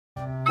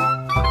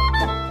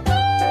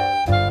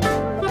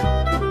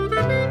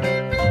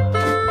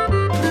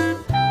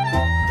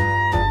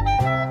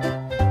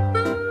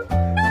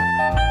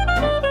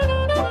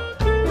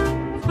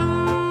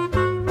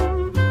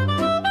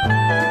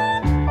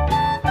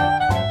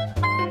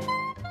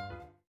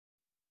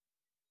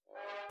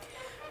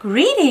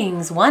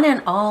Greetings one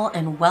and all,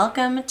 and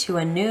welcome to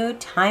a new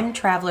time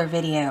traveler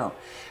video.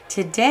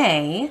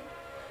 Today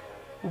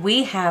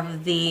we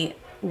have the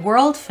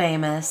world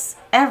famous,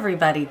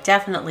 everybody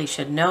definitely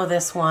should know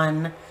this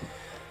one,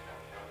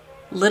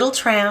 Little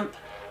Tramp,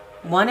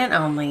 one and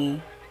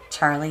only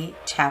Charlie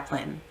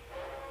Chaplin.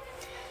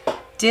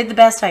 Did the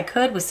best I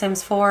could with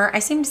Sims 4. I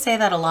seem to say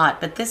that a lot,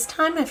 but this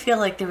time I feel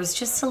like there was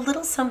just a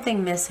little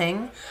something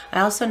missing. I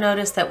also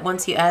noticed that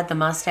once you add the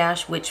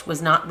mustache, which was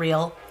not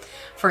real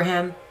for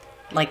him,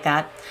 like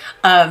that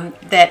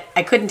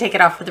I couldn't take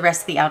it off for the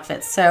rest of the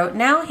outfits. So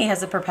now he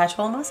has a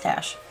perpetual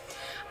mustache.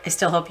 I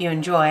still hope you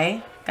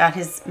enjoy. Got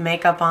his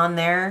makeup on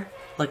there,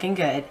 looking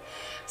good.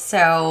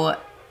 So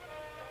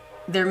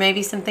there may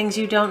be some things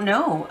you don't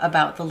know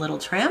about the Little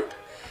Tramp.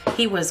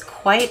 He was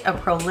quite a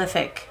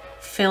prolific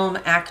film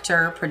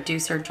actor,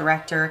 producer,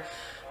 director,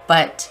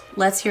 but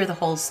let's hear the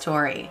whole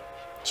story.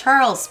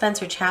 Charles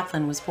Spencer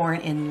Chaplin was born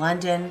in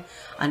London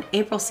on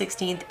April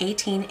 16th,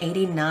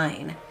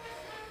 1889.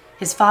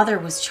 His father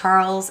was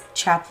Charles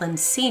Chaplin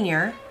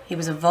Sr. He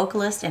was a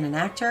vocalist and an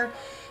actor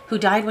who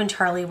died when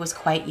Charlie was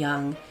quite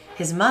young.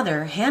 His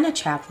mother, Hannah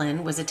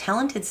Chaplin, was a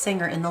talented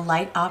singer in the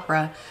light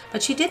opera,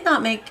 but she did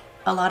not make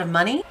a lot of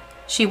money.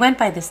 She went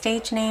by the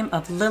stage name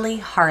of Lily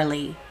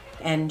Harley,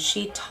 and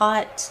she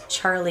taught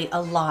Charlie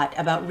a lot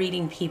about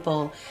reading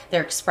people,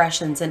 their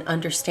expressions, and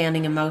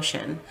understanding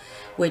emotion,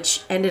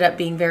 which ended up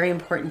being very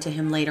important to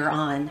him later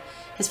on.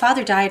 His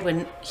father died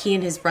when he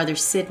and his brother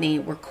Sidney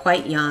were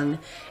quite young,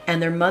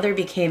 and their mother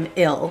became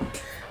ill,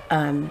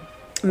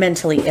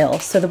 mentally ill.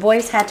 So the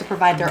boys had to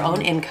provide their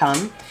own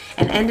income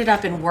and ended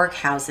up in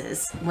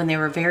workhouses when they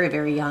were very,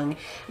 very young,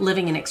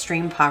 living in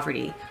extreme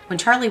poverty. When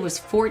Charlie was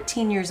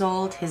 14 years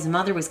old, his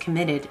mother was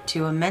committed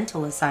to a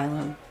mental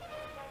asylum.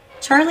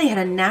 Charlie had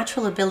a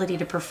natural ability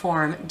to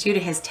perform due to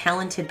his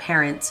talented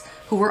parents,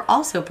 who were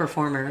also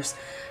performers.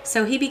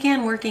 So he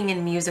began working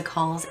in music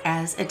halls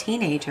as a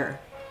teenager.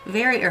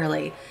 Very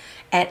early.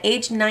 At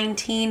age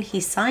 19,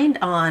 he signed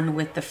on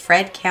with the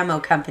Fred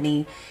Camo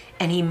Company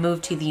and he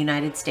moved to the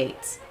United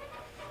States.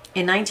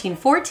 In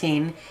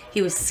 1914,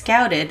 he was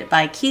scouted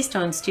by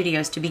Keystone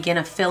Studios to begin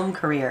a film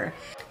career.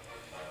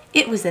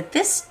 It was at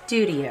this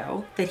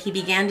studio that he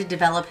began to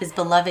develop his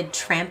beloved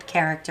Tramp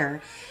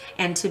character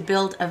and to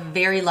build a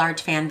very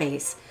large fan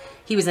base.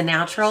 He was a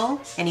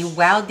natural and he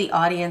wowed the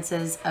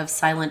audiences of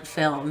silent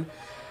film.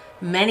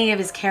 Many of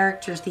his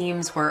character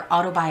themes were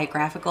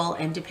autobiographical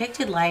and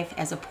depicted life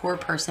as a poor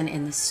person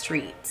in the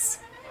streets.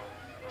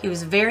 He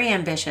was very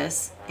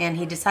ambitious, and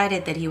he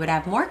decided that he would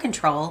have more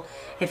control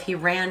if he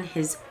ran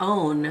his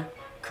own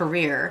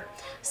career.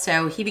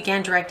 So he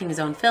began directing his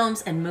own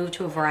films and moved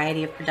to a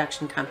variety of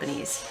production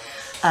companies.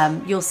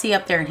 You'll see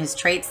up there in his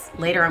traits,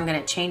 later I'm going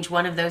to change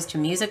one of those to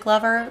music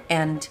lover,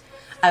 and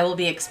I will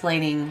be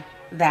explaining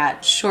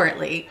that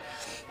shortly.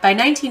 By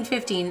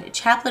 1915,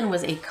 Chaplin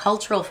was a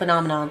cultural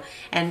phenomenon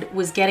and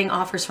was getting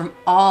offers from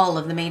all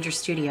of the major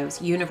studios,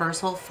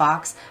 Universal,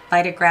 Fox,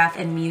 Vitagraph,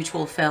 and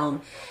Mutual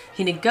Film.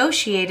 He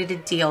negotiated a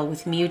deal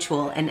with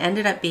Mutual and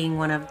ended up being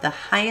one of the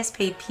highest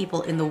paid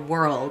people in the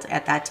world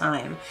at that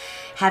time,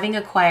 having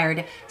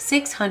acquired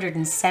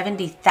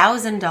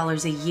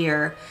 $670,000 a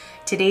year.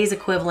 Today's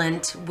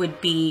equivalent would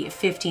be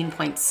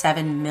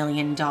 $15.7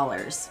 million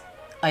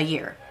a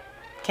year.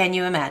 Can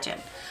you imagine?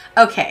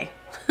 Okay,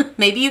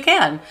 maybe you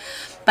can.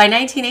 By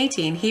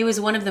 1918, he was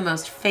one of the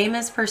most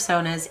famous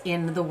personas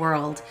in the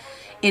world.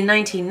 In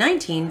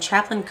 1919,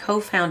 Chaplin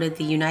co-founded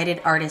the United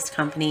Artists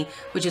Company,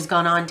 which has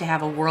gone on to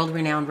have a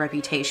world-renowned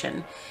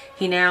reputation.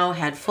 He now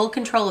had full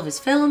control of his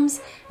films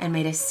and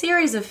made a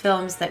series of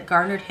films that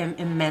garnered him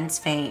immense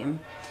fame.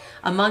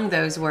 Among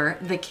those were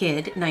The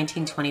Kid,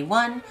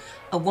 1921,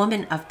 A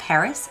Woman of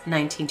Paris,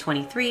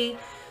 1923,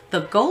 The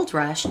Gold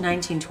Rush,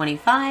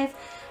 1925,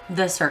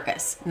 The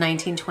Circus,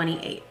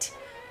 1928.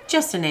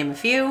 Just to name a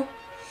few.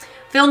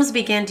 Films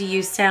began to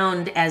use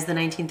sound as the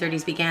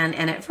 1930s began,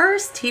 and at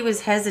first he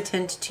was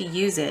hesitant to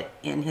use it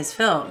in his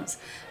films.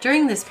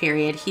 During this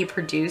period, he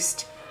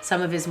produced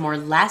some of his more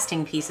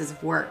lasting pieces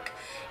of work,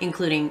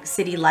 including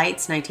City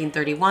Lights,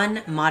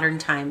 1931, Modern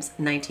Times,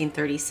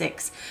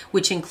 1936,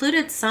 which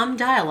included some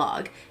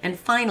dialogue, and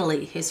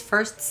finally his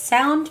first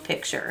sound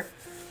picture,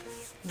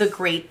 The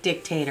Great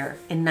Dictator,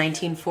 in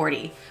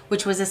 1940,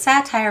 which was a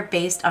satire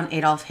based on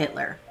Adolf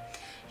Hitler.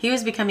 He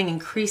was becoming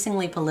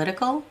increasingly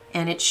political,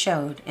 and it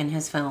showed in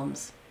his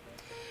films.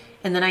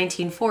 In the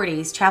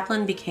 1940s,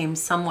 Chaplin became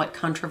somewhat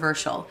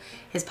controversial.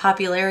 His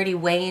popularity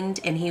waned,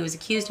 and he was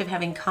accused of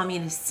having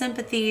communist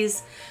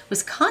sympathies,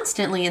 was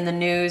constantly in the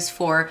news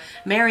for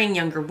marrying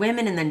younger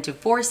women and then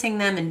divorcing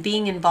them, and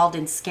being involved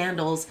in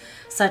scandals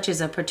such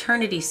as a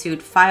paternity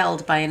suit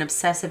filed by an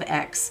obsessive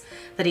ex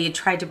that he had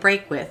tried to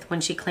break with when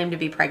she claimed to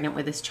be pregnant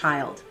with his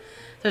child.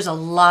 There's a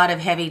lot of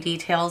heavy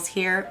details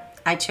here.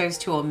 I chose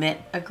to omit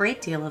a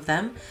great deal of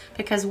them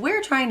because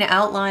we're trying to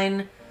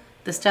outline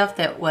the stuff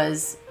that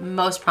was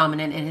most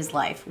prominent in his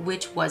life,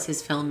 which was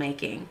his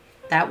filmmaking.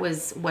 That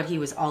was what he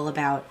was all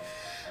about.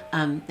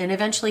 And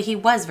eventually he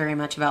was very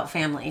much about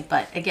family,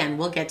 but again,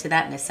 we'll get to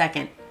that in a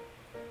second.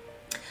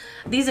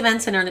 These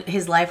events in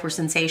his life were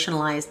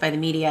sensationalized by the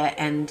media,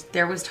 and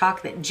there was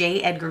talk that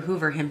J. Edgar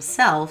Hoover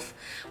himself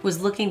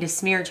was looking to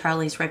smear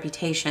Charlie's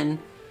reputation.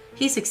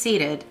 He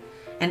succeeded.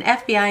 An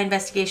FBI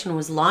investigation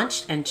was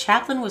launched, and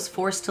Chaplin was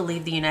forced to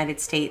leave the United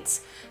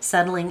States,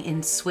 settling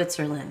in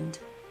Switzerland.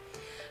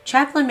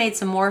 Chaplin made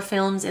some more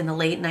films in the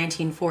late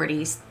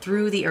 1940s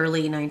through the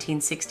early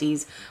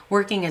 1960s,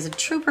 working as a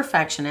true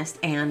perfectionist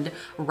and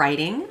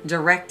writing,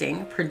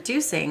 directing,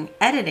 producing,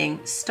 editing,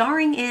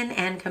 starring in,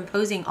 and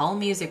composing all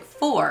music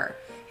for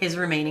his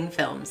remaining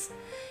films.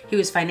 He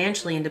was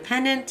financially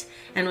independent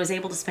and was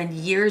able to spend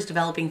years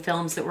developing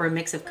films that were a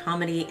mix of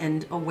comedy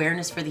and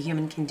awareness for the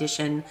human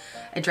condition,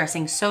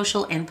 addressing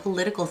social and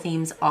political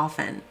themes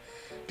often.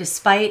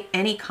 Despite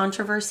any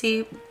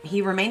controversy,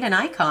 he remained an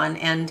icon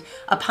and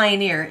a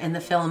pioneer in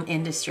the film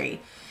industry.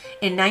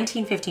 In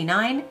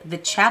 1959, the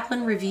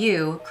Chaplin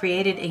Review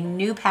created a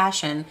new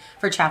passion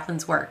for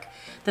Chaplin's work.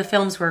 The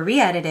films were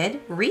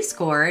re-edited,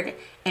 rescored,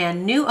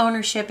 and new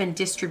ownership and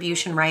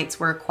distribution rights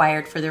were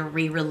acquired for their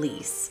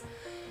re-release.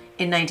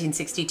 In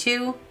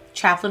 1962,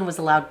 Chaplin was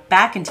allowed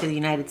back into the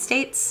United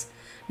States,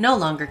 no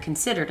longer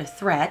considered a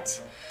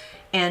threat,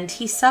 and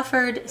he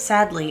suffered,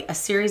 sadly, a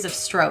series of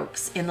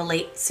strokes in the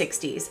late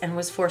 60s and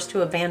was forced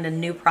to abandon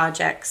new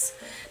projects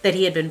that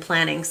he had been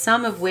planning,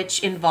 some of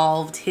which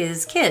involved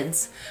his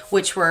kids,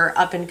 which were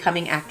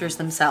up-and-coming actors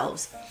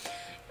themselves.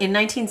 In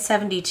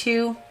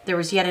 1972, there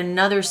was yet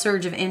another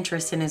surge of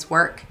interest in his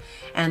work,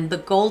 and The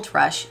Gold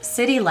Rush,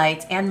 City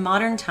Lights, and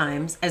Modern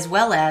Times, as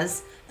well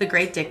as The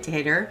Great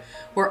Dictator,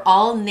 were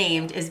all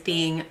named as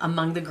being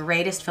among the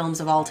greatest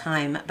films of all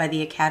time by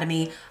the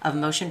Academy of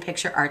Motion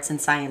Picture Arts and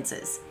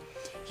Sciences.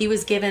 He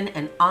was given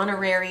an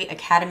honorary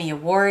Academy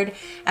Award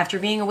after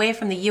being away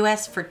from the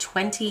U.S. for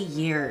 20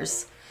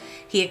 years.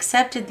 He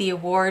accepted the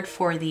award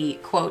for the,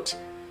 quote,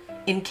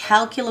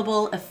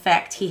 incalculable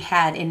effect he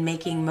had in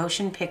making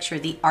motion picture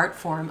the art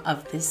form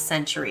of this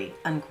century,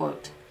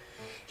 unquote.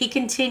 He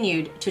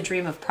continued to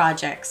dream of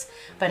projects,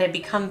 but had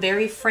become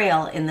very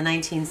frail in the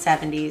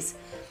 1970s.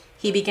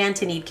 He began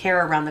to need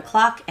care around the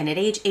clock, and at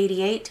age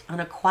 88,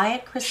 on a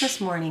quiet Christmas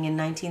morning in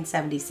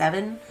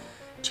 1977,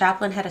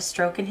 Chaplin had a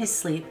stroke in his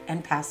sleep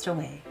and passed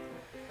away.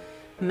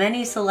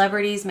 Many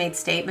celebrities made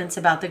statements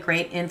about the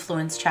great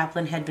influence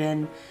Chaplin had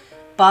been.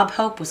 Bob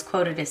Hope was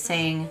quoted as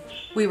saying,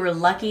 "We were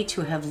lucky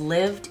to have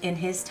lived in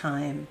his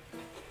time."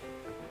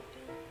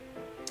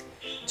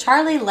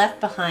 Charlie left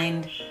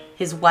behind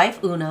his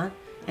wife Una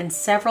and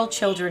several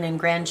children and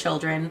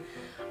grandchildren.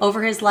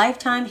 Over his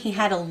lifetime, he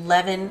had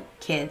 11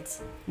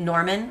 kids: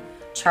 Norman,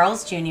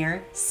 Charles Jr.,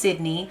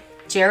 Sidney,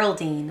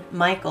 Geraldine,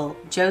 Michael,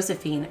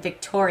 Josephine,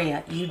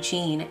 Victoria,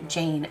 Eugene,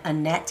 Jane,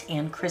 Annette,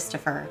 and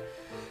Christopher,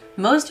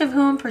 most of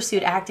whom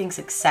pursued acting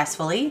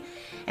successfully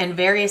and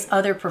various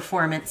other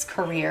performance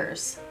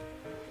careers.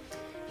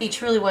 He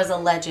truly was a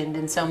legend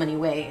in so many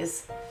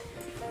ways.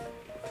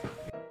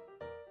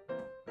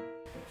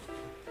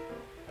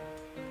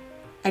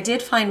 I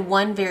did find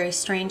one very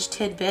strange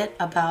tidbit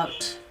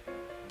about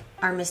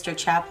our Mr.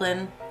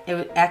 Chaplin.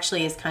 It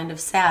actually is kind of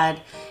sad.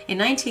 In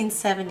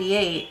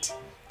 1978,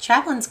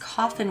 Chaplin's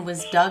coffin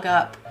was dug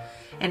up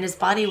and his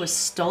body was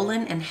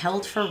stolen and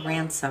held for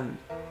ransom.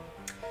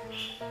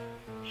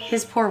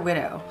 His poor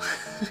widow.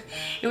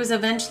 It was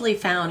eventually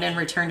found and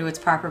returned to its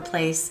proper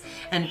place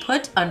and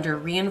put under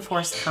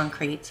reinforced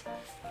concrete.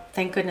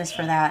 Thank goodness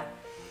for that.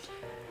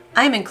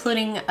 I'm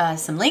including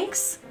some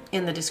links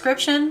in the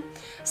description,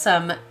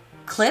 some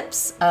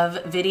clips of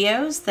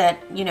videos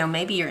that,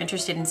 maybe you're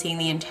interested in seeing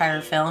the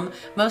entire film.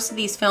 Most of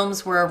these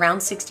films were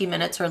around 60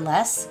 minutes or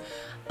less.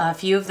 A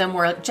few of them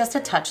were just a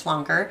touch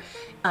longer.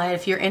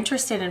 If you're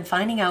interested in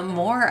finding out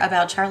more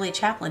about Charlie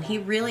Chaplin, he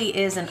really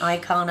is an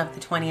icon of the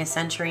 20th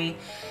century.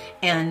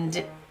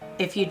 And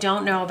if you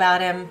don't know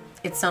about him,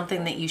 it's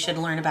something that you should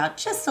learn about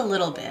just a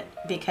little bit,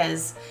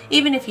 because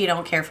even if you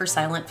don't care for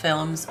silent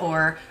films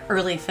or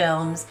early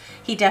films,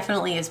 he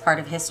definitely is part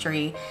of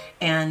history,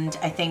 and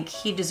I think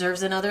he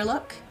deserves another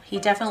look. He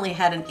definitely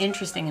had an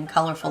interesting and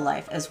colorful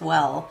life as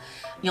well.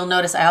 You'll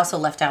notice I also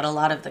left out a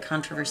lot of the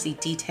controversy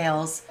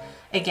details,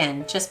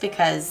 again, just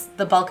because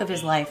the bulk of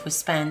his life was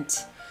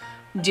spent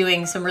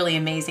doing some really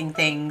amazing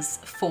things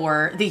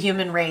for the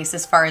human race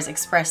as far as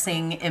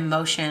expressing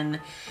emotion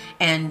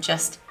and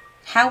just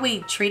how we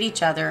treat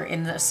each other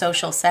in the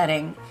social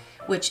setting,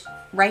 which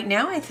right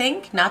now I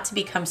think, not to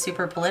become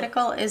super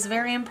political, is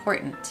very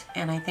important,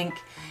 and I think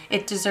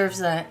it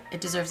deserves a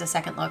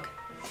second look.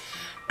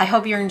 I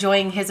hope you're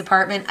enjoying his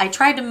apartment. I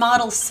tried to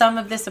model some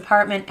of this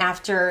apartment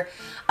after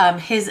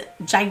his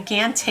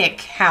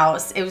gigantic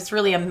house. It was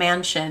really a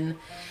mansion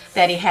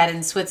that he had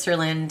in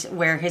Switzerland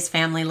where his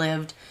family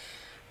lived.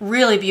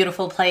 Really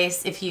beautiful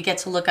place. If you get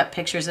to look up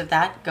pictures of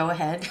that, go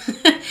ahead.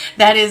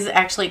 That is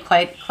actually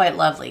quite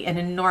lovely. An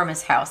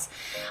enormous house.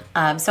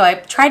 So I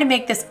try to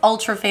make this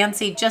ultra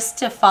fancy just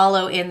to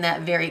follow in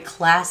that very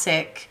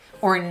classic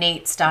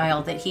ornate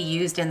style that he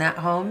used in that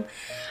home.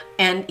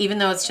 And even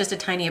though it's just a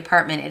tiny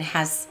apartment, it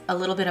has a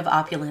little bit of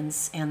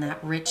opulence and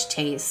that rich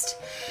taste.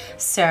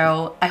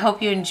 So I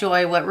hope you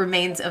enjoy what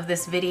remains of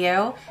this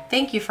video.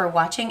 Thank you for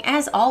watching.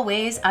 As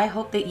always, I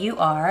hope that you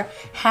are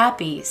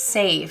happy,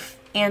 safe,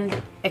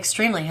 and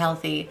extremely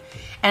healthy,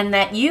 and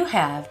that you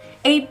have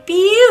a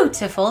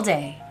beautiful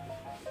day.